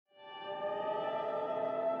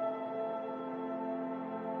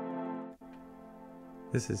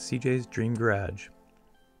This is CJ's Dream Garage.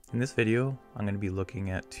 In this video, I'm going to be looking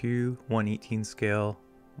at two 1/18 scale,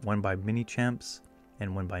 one by Minichamps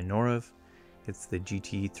and one by Norev. It's the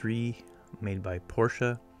GT3 made by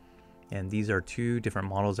Porsche, and these are two different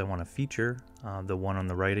models I want to feature. The one on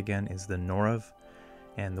the right again is the Norev,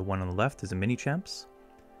 and the one on the left is a Minichamps.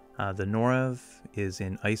 The Norev is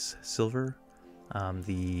in ice silver,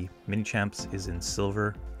 the Minichamps is in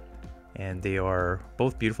silver, and they are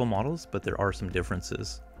both beautiful models, but there are some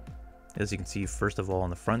differences. As you can see, first of all on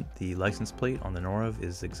the front, the license plate on the Norev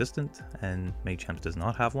is existent and Minichamps does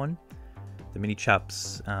not have one. The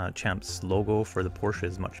Minichamps logo for the Porsche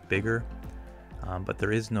is much bigger, but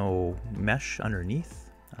there is no mesh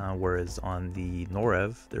underneath, whereas on the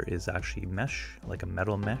Norev there is actually mesh, like a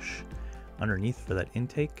metal mesh underneath for that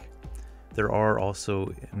intake. There are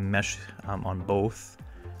also mesh on both.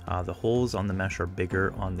 The holes on the mesh are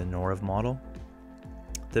bigger on the Norev model.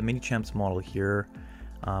 The Minichamps model here,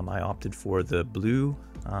 I opted for the blue,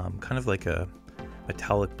 kind of like a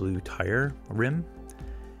metallic blue tire rim,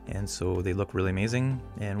 and so they look really amazing.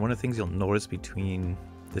 And one of the things you'll notice between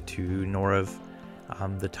the two Norev,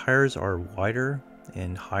 the tires are wider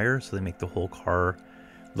and higher, so they make the whole car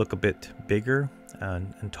look a bit bigger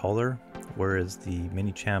and taller, whereas the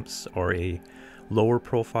Minichamps are a lower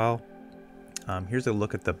profile. Here's a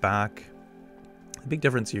look at the back. The big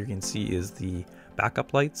difference here you can see is the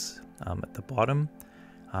backup lights at the bottom.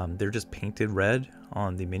 They're just painted red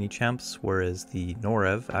on the Minichamps, whereas the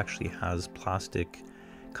Norev actually has plastic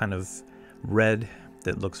kind of red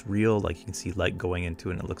that looks real, like you can see light going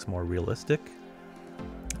into it and it looks more realistic.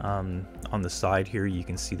 On the side here you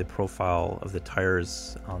can see the profile of the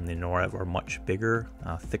tires on the Norev are much bigger,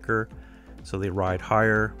 thicker, so they ride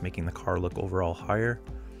higher, making the car look overall higher.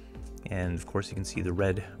 And of course you can see the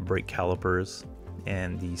red brake calipers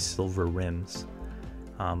and the silver rims.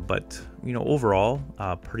 But you know, overall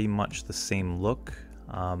pretty much the same look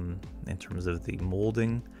in terms of the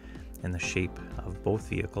molding and the shape of both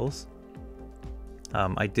vehicles.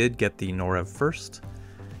 I did get the Norev first,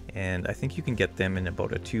 and I think you can get them in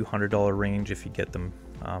about a $200 range if you get them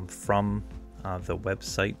from the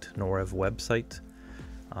website, Norev website,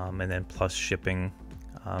 and then plus shipping,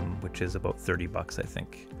 which is about 30 bucks I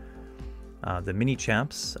think. The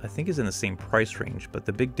Minichamps I think is in the same price range, but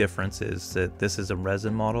the big difference is that this is a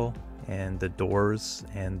resin model and the doors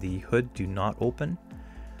and the hood do not open,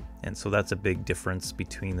 and so that's a big difference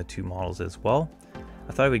between the two models as well.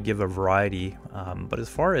 I thought I would give a variety, but as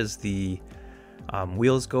far as the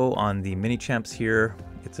wheels go on the Minichamps here,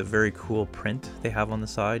 it's a very cool print they have on the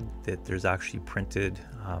side, that there's actually printed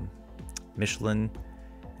Michelin.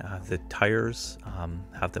 The tires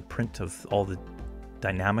have the print of all the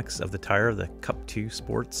dynamics of the tire, the Cup 2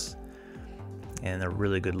 Sports, and they're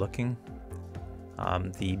really good looking.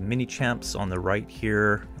 The Minichamps on the right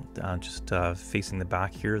here, just facing the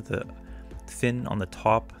back here, the fin on the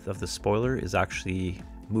top of the spoiler is actually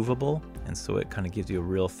movable, and so it kind of gives you a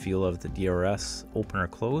real feel of the DRS open or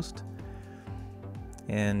closed.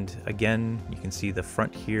 And again, you can see the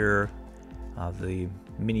front here, the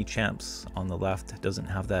Minichamps on the left doesn't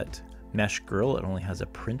have that mesh grill, it only has a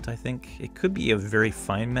print. I think it could be a very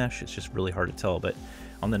fine mesh, it's just really hard to tell, but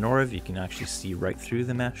on the Norev you can actually see right through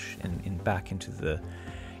the mesh and back into the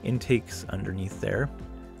intakes underneath there.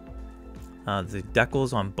 The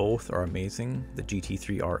decals on both are amazing. The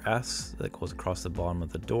GT3 RS that goes across the bottom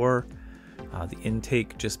of the door, the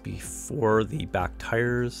intake just before the back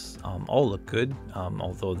tires, all look good,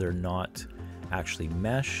 although they're not actually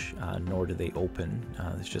mesh, nor do they open.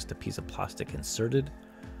 It's just a piece of plastic inserted.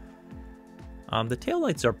 The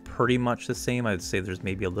taillights are pretty much the same. I'd say there's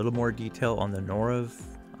maybe a little more detail on the Norev,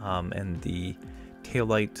 and the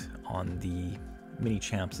taillight on the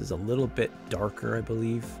Minichamps is a little bit darker, I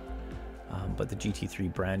believe, but the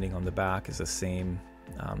GT3 branding on the back is the same.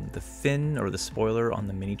 The fin or the spoiler on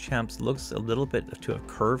the Minichamps looks a little bit to a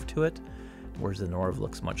curve to it, whereas the Norev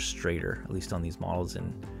looks much straighter, at least on these models.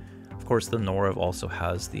 And of course the Norev also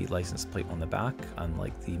has the license plate on the back,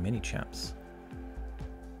 unlike the Minichamps.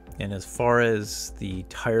 And as far as the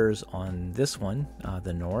tires on this one,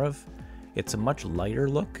 the Norev, it's a much lighter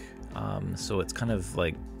look. So it's kind of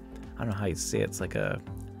like, I don't know how you'd say it, it's like a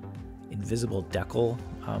invisible decal.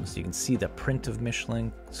 So you can see the print of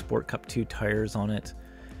Michelin Sport Cup 2 tires on it,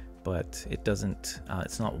 but it doesn't,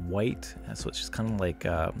 it's not white, so it's just kind of like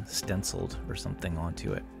stenciled or something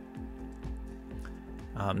onto it.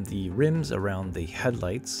 The rims around the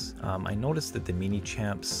headlights, I noticed that the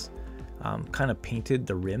Minichamps kind of painted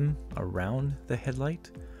the rim around the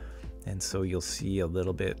headlight, and so you'll see a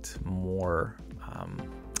little bit more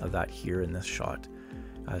of that here in this shot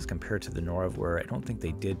as compared to the Norev, where I don't think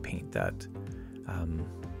they did paint that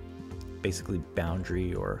basically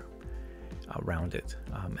boundary or around it,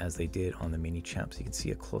 as they did on the Minichamps. You can see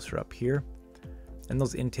it closer up here. And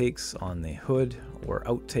those intakes on the hood or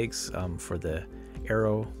outtakes for the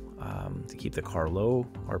aero to keep the car low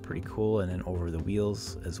are pretty cool. And then over the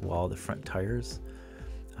wheels as well, the front tires,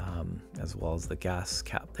 as well as the gas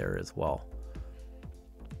cap there as well.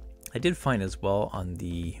 I did find as well on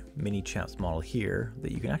the Minichamps model here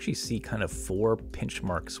that you can actually see kind of 4 pinch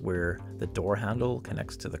marks where the door handle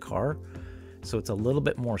connects to the car. So it's a little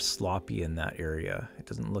bit more sloppy in that area. It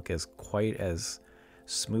doesn't look as quite as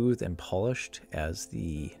smooth and polished as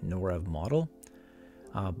the Norev model.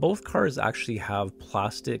 Both cars actually have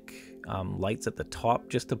plastic lights at the top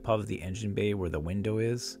just above the engine bay where the window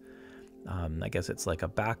is. I guess it's like a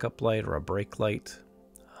backup light or a brake light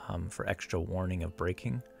for extra warning of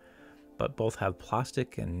braking. But both have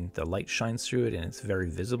plastic and the light shines through it and it's very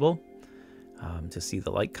visible to see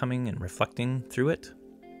the light coming and reflecting through it.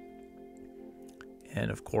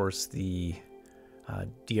 And of course the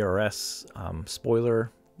DRS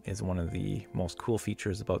spoiler is one of the most cool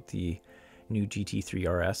features about the new GT3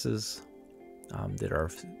 RSs that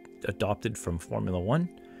are adopted from Formula 1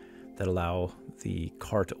 that allow the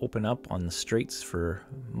car to open up on the straights for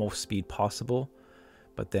most speed possible,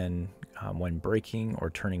 but then when braking or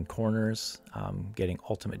turning corners, getting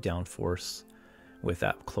ultimate downforce with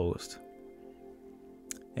that closed.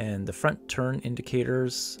 And the front turn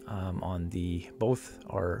indicators on the both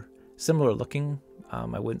are similar looking.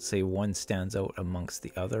 I wouldn't say one stands out amongst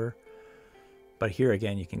the other, but here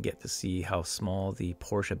again you can get to see how small the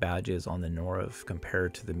Porsche badge is on the Norev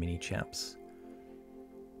compared to the Minichamps.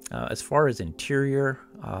 As far as interior,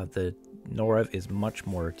 the Norev is much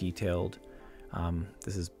more detailed.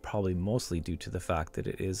 This is probably mostly due to the fact that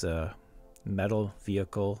it is a metal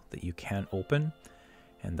vehicle that you can open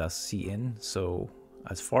and thus see in. So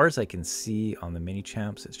as far as I can see on the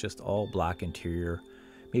Minichamps, it's just all black interior,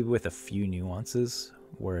 maybe with a few nuances,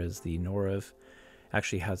 whereas the Norev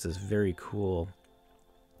actually has this very cool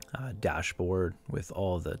dashboard with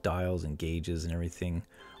all the dials and gauges and everything,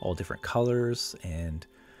 all different colors and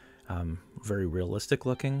very realistic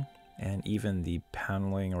looking. And even the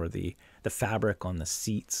paneling or the fabric on the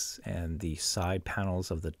seats and the side panels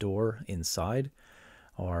of the door inside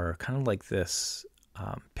are kind of like this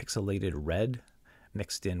pixelated red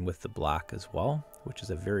mixed in with the black as well, which is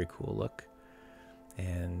a very cool look.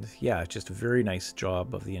 And yeah, just a very nice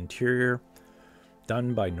job of the interior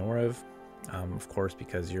done by Norev, of course,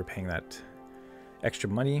 because you're paying that extra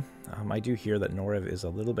money. I do hear that Norev is a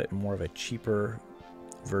little bit more of a cheaper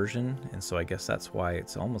version, and so I guess that's why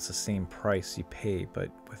it's almost the same price you pay, but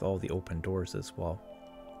with all the open doors as well.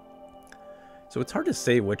 So it's hard to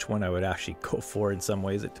say which one I would actually go for in some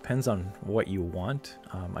ways. It depends on what you want.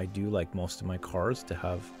 I do like most of my cars to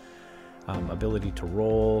have ability to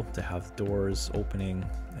roll, to have doors opening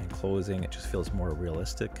and closing. It just feels more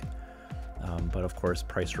realistic. But of course,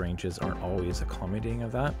 price ranges aren't always accommodating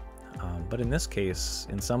of that. But in this case,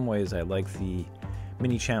 in some ways, I like the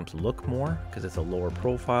Minichamps look more because it's a lower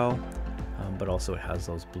profile, but also it has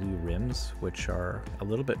those blue rims, which are a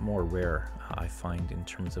little bit more rare, I find, in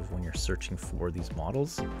terms of when you're searching for these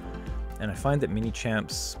models. And I find that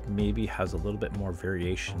Minichamps maybe has a little bit more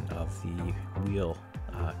variation of the wheel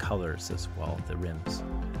colors as well, the rims.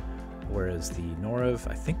 Whereas the Norev,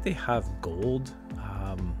 I think they have gold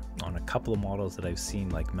on a couple of models that I've seen,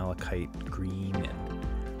 like malachite green and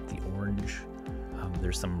the orange.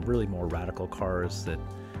 There's some really more radical cars that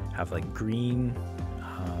have like green.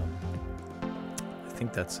 I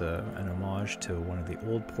think that's an homage to one of the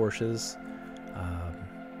old Porsches.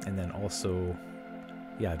 And then also,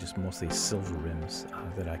 yeah, just mostly silver rims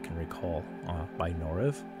that I can recall by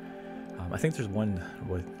Norev. I think there's one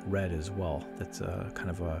with red as well. That's kind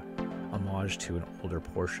of a homage to an older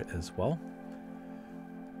Porsche as well.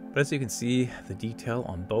 But as you can see, the detail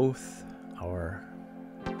on both are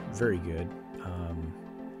very good.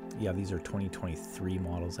 Yeah, these are 2023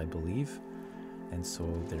 models, I believe. And so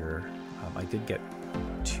they're, I did get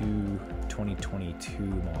 2 2022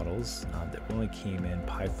 models that only came in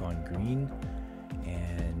Python green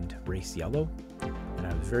and race yellow. And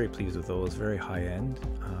I was very pleased with those, very high end.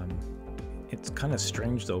 It's kind of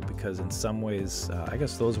strange though, because in some ways, I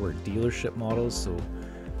guess those were dealership models, so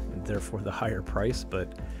therefore the higher price.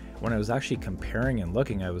 But when I was actually comparing and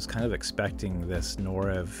looking, I was kind of expecting this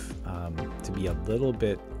Norev to be a little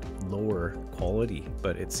bit lower quality,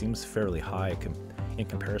 but it seems fairly high in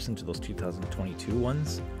comparison to those 2022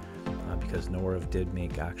 ones, because Norev did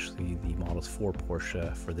make actually the models for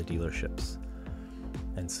Porsche for the dealerships.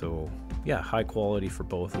 And so, yeah, high quality for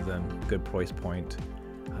both of them, good price point.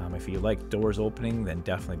 If you like doors opening, then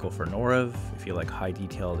definitely go for Norev. If you like high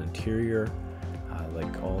detailed interior,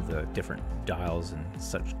 like all the different dials and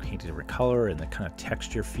such painted different color and the kind of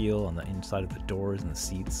texture feel on the inside of the doors and the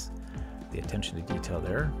seats, the attention to detail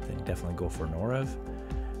there, then definitely go for Norev.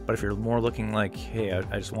 But if you're more looking like, hey,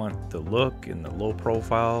 I just want the look and the low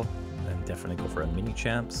profile, then definitely go for a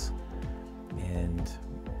Minichamps. And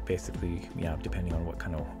basically, yeah, depending on what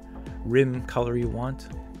kind of rim color you want.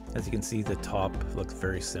 As you can see, the top looks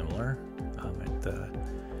very similar. The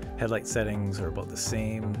headlight settings are about the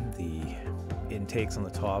same. The intakes on the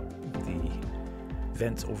top, the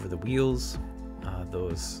vents over the wheels,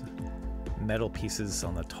 those metal pieces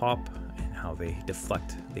on the top and how they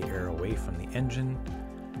deflect the air away from the engine.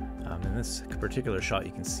 In this particular shot,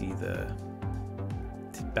 you can see the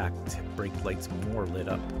back brake lights more lit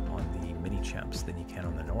up on the Minichamps than you can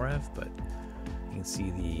on the Norev, but you can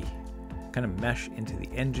see the kind of mesh into the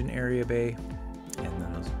engine area bay, and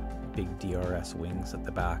then those big DRS wings at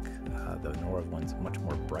the back. The Norev one's much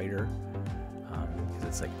more brighter because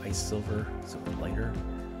it's like ice silver, so lighter.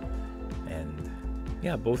 And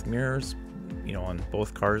yeah, both mirrors, you know, on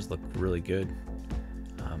both cars look really good.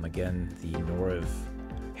 Again, the Norev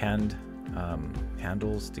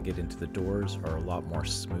handles to get into the doors are a lot more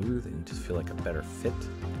smooth and just feel like a better fit.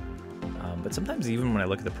 But sometimes even when I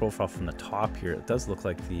look at the profile from the top here, it does look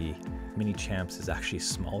like the Minichamps is actually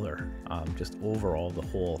smaller, just overall the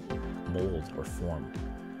whole mold or form.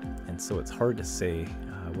 And so it's hard to say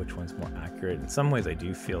which one's more accurate. In some ways I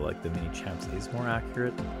do feel like the Minichamps is more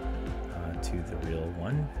accurate to the real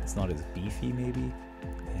one. It's not as beefy maybe,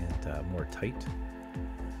 and more tight.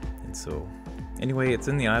 And so anyway, it's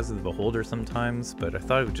in the eyes of the beholder sometimes, but I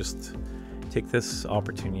thought I would just take this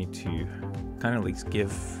opportunity to kind of at least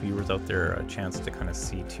give viewers out there a chance to kind of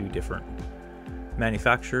see two different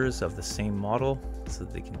manufacturers of the same model, so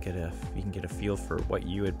that they can you can get a feel for what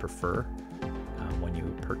you would prefer when you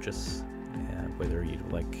purchase, and whether you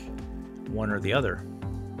like one or the other.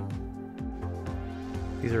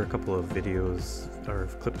 These are a couple of videos or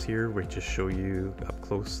clips here which just show you up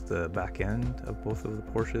close the back end of both of the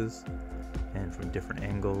Porsches and from different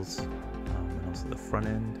angles, and also the front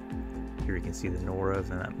end. Here you can see the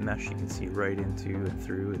Norev and that mesh you can see right into and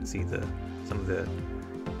through, and see some of the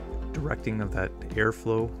directing of that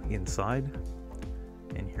airflow inside.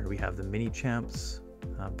 And here we have the Minichamps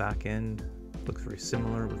back end. Looks very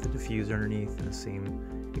similar with the diffuser underneath and the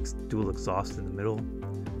same dual exhaust in the middle.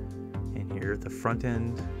 And here at the front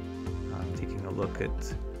end, taking a look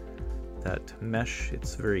at that mesh.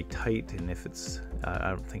 It's very tight, and if it's I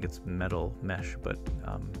don't think it's metal mesh, but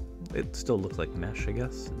it still looks like mesh, I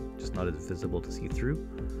guess, just not as visible to see through.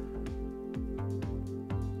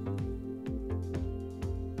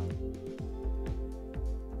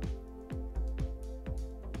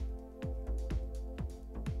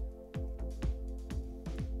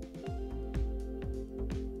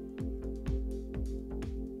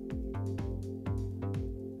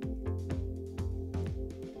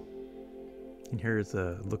 And here's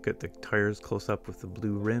a look at the tires close up with the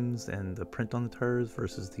blue rims and the print on the tires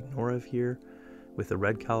versus the Norev here with the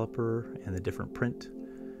red caliper and the different print.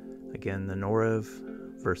 Again, the Norev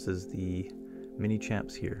versus the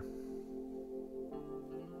Minichamps here.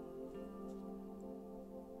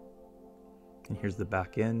 And here's the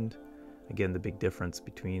back end. Again, the big difference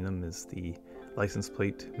between them is the license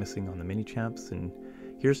plate missing on the Minichamps. And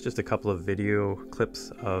here's just a couple of video clips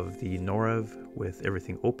of the Norev with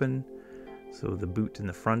everything open. So the boot in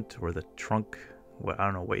the front, or the trunk, I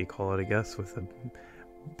don't know what you call it, I guess, with the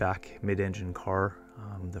back mid-engine car,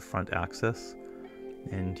 the front access.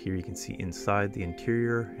 And here you can see inside the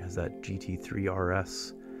interior has that GT3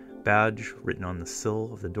 RS badge written on the sill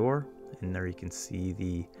of the door. And there you can see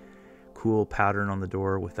the cool pattern on the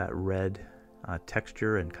door with that red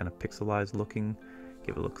texture and kind of pixelized looking.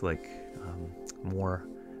 Give it look like more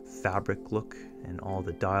fabric look, and all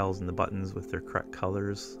the dials and the buttons with their correct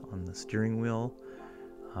colors on the steering wheel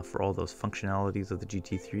for all those functionalities of the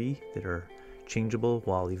GT3 that are changeable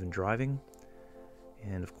while even driving.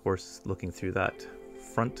 And of course, looking through that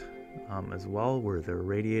front as well, where the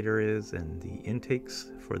radiator is and the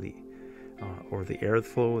intakes for the or the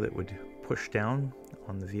airflow that would push down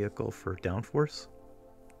on the vehicle for downforce.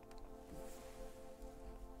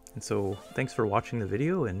 And so thanks for watching the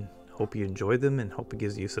video, and hope you enjoyed them, and hope it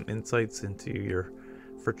gives you some insights into your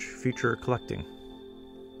future collecting.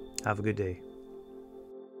 Have a good day.